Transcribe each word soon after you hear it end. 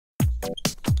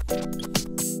Hi,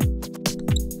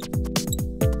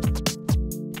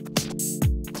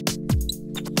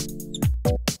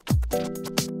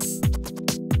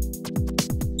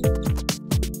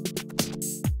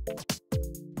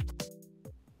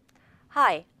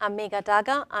 I'm Megha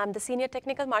Daga. I'm the Senior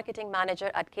Technical Marketing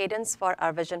Manager at Cadence for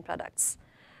our Vision products.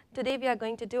 Today we are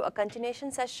going to do a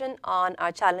continuation session on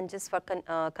our challenges for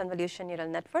convolutional neural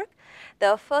network.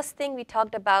 The first thing we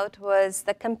talked about was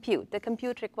the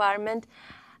compute requirement.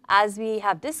 As we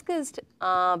have discussed,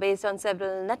 based on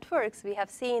several networks, we have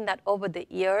seen that over the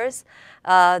years,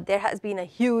 there has been a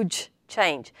huge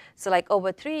change. So like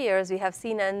over 3 years, we have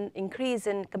seen an increase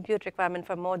in compute requirement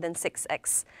for more than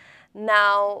 6x.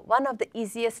 Now, one of the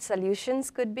easiest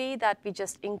solutions could be that we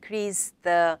just increase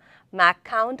the MAC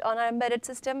count on our embedded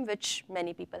system, which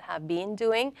many people have been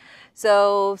doing.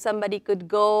 So somebody could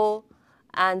go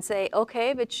and say,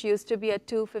 OK, which used to be a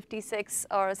 256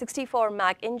 or a 64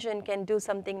 MAC engine can do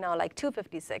something now like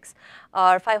 256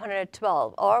 or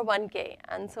 512 or 1K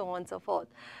and so on and so forth.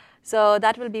 So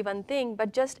that will be one thing.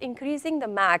 But just increasing the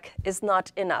MAC is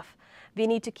not enough. We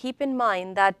need to keep in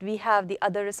mind that we have the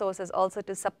other resources also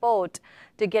to support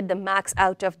to get the max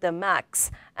out of the max,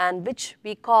 and which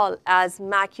we call as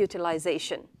MAC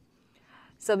utilization.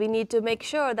 So we need to make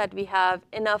sure that we have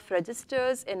enough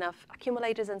registers, enough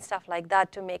accumulators and stuff like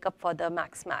that to make up for the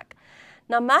max MAC.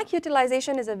 Now, MAC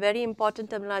utilization is a very important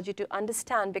terminology to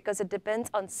understand because it depends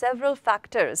on several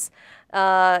factors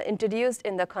introduced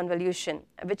in the convolution,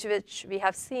 which we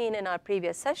have seen in our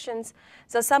previous sessions.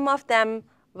 So some of them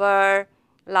were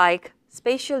like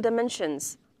spatial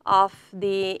dimensions of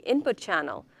the input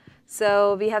channel.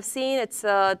 So we have seen it's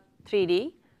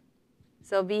 3D.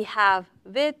 So we have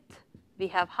width, we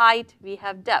have height, we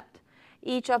have depth.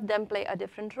 Each of them play a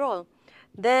different role.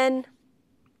 Then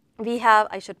we have,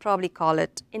 I should probably call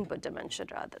it input dimension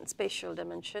rather than spatial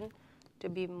dimension to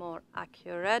be more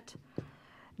accurate.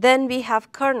 Then we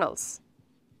have kernels.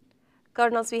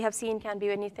 Kernels we have seen can be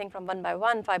anything from 1 by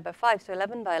 1, 5 by 5, to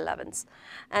 11 by 11s.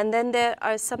 And then there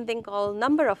are something called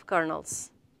number of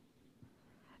kernels,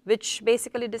 which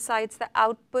basically decides the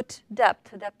output depth,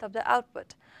 the depth of the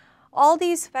output. All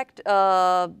these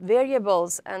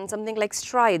variables and something like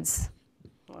strides,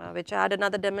 which add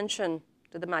another dimension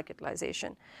to the MAC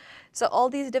utilization. So all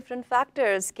these different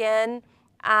factors can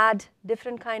add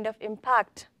different kind of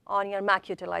impact on your MAC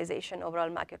utilization, overall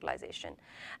MAC utilization.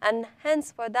 And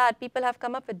hence, for that, people have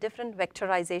come up with different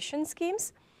vectorization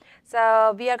schemes.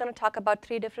 So we are going to talk about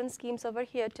 3 different schemes over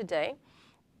here today.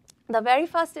 The very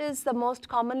first is the most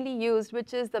commonly used,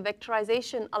 which is the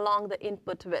vectorization along the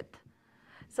input width.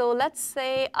 So let's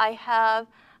say I have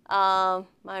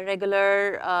my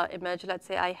regular image. Let's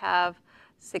say I have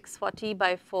 640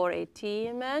 by 480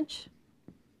 image.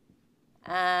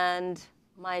 And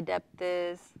my depth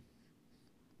is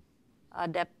a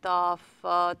depth of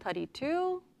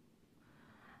 32.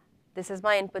 This is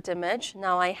my input image.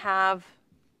 Now I have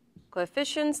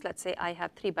coefficients. Let's say I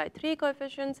have 3 by 3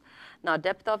 coefficients. Now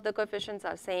depth of the coefficients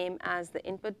are same as the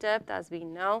input depth, as we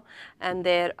know. And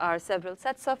there are several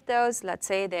sets of those. Let's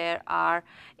say there are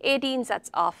 18 sets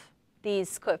of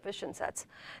these coefficient sets.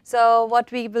 So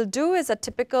what we will do is a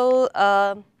typical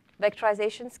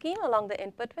vectorization scheme along the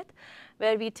input width,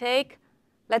 where we take,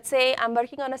 let's say I'm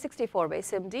working on a 64 by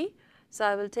SIMD. So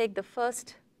I will take the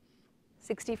first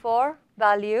 64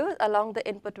 value along the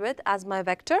input width as my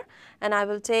vector, and I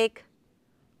will take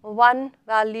one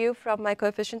value from my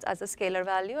coefficients as a scalar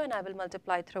value, and I will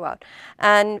multiply throughout.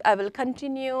 And I will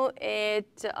continue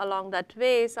it along that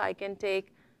way, so I can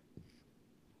take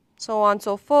so on and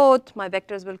so forth. My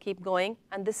vectors will keep going,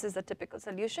 and this is the typical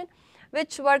solution,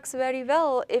 which works very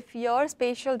well if your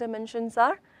spatial dimensions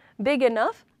are big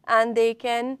enough and they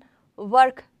can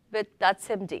work with that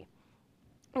SIMD.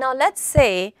 Now let's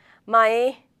say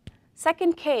my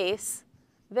second case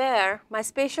where my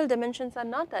spatial dimensions are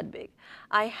not that big.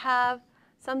 I have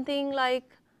something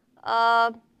like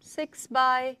 6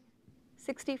 by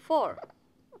 64.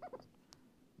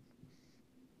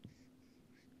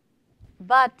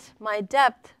 But my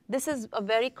depth, this is a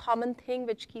very common thing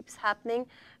which keeps happening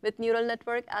with neural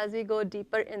network as we go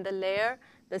deeper in the layer.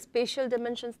 The spatial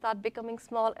dimensions start becoming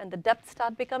small and the depth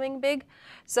start becoming big.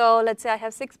 So let's say I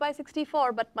have 6 by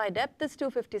 64, but my depth is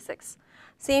 256.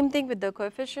 Same thing with the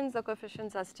coefficients. The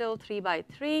coefficients are still 3 by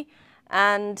 3.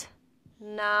 And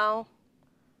now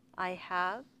I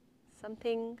have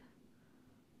something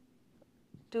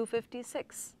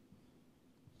 256.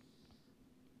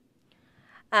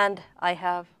 And I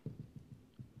have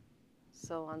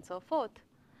so on and so forth.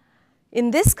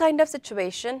 In this kind of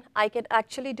situation, I can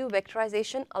actually do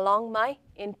vectorization along my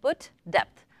input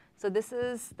depth. So this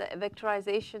is the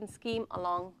vectorization scheme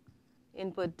along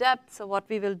input depth. So what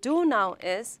we will do now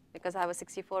is, because I have a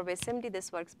 64-way SIMD,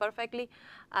 this works perfectly.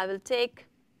 I will take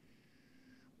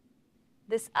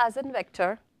this as a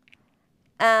vector,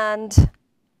 and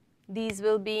these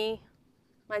will be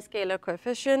my scalar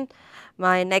coefficient.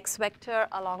 My next vector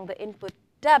along the input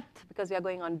depth, because we are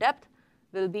going on depth,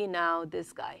 will be now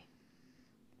this guy.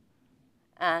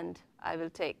 And I will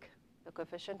take the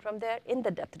coefficient from there in the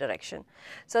depth direction.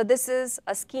 So this is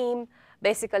a scheme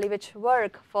basically which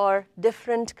work for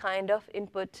different kind of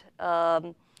input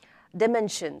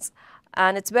dimensions.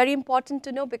 And it's very important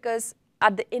to know, because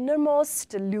at the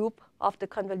innermost loop of the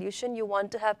convolution, you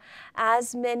want to have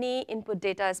as many input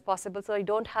data as possible, so you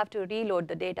don't have to reload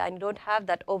the data and you don't have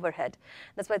that overhead.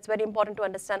 That's why it's very important to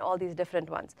understand all these different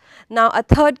ones. Now, a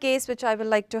third case which I would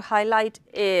like to highlight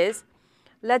is,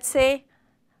 let's say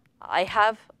I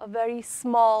have a very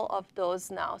small of those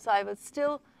now. So I was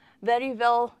still very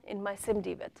well in my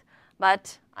SIMD width.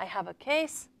 But I have a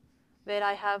case where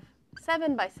I have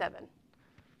 7 by 7.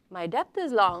 My depth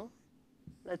is long.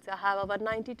 Let's say I have a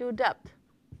 192 depth.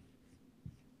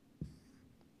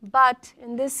 But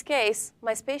in this case,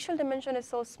 my spatial dimension is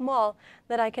so small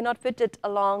that I cannot fit it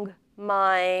along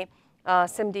my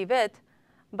SIMD width.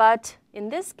 But in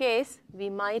this case, we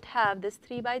might have this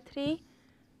 3 by 3,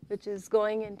 which is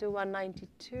going into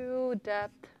 192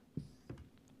 depth.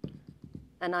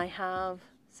 And I have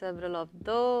several of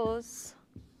those,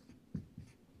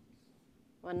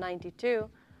 192.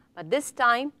 But this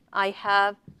time, I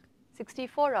have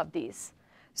 64 of these.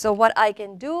 So what I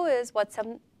can do is what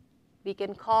we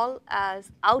can call as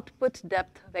output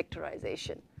depth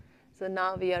vectorization. So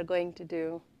now we are going to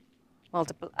do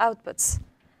multiple outputs.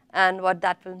 And what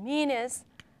that will mean is,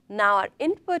 now our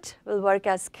input will work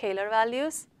as scalar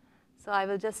values. So I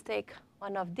will just take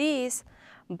one of these,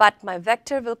 but my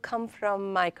vector will come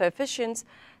from my coefficients.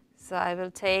 So I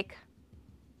will take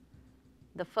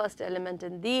the first element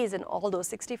in these and all those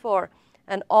 64.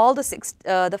 And all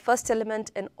the first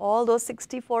element in all those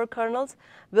 64 kernels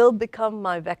will become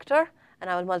my vector, and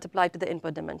I will multiply to the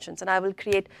input dimensions. And I will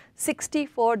create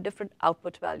 64 different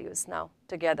output values now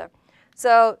together.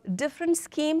 So different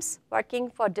schemes working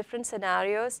for different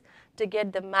scenarios to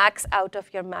get the max out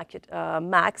of your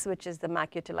max, which is the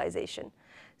Mach utilization.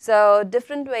 So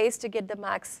different ways to get the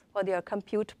max for your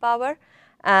compute power,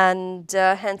 and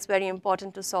hence very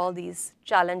important to solve these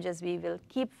challenges we will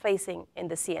keep facing in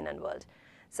the CNN world.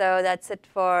 So that's it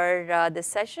for this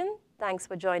session. Thanks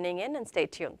for joining in, and stay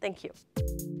tuned. Thank you.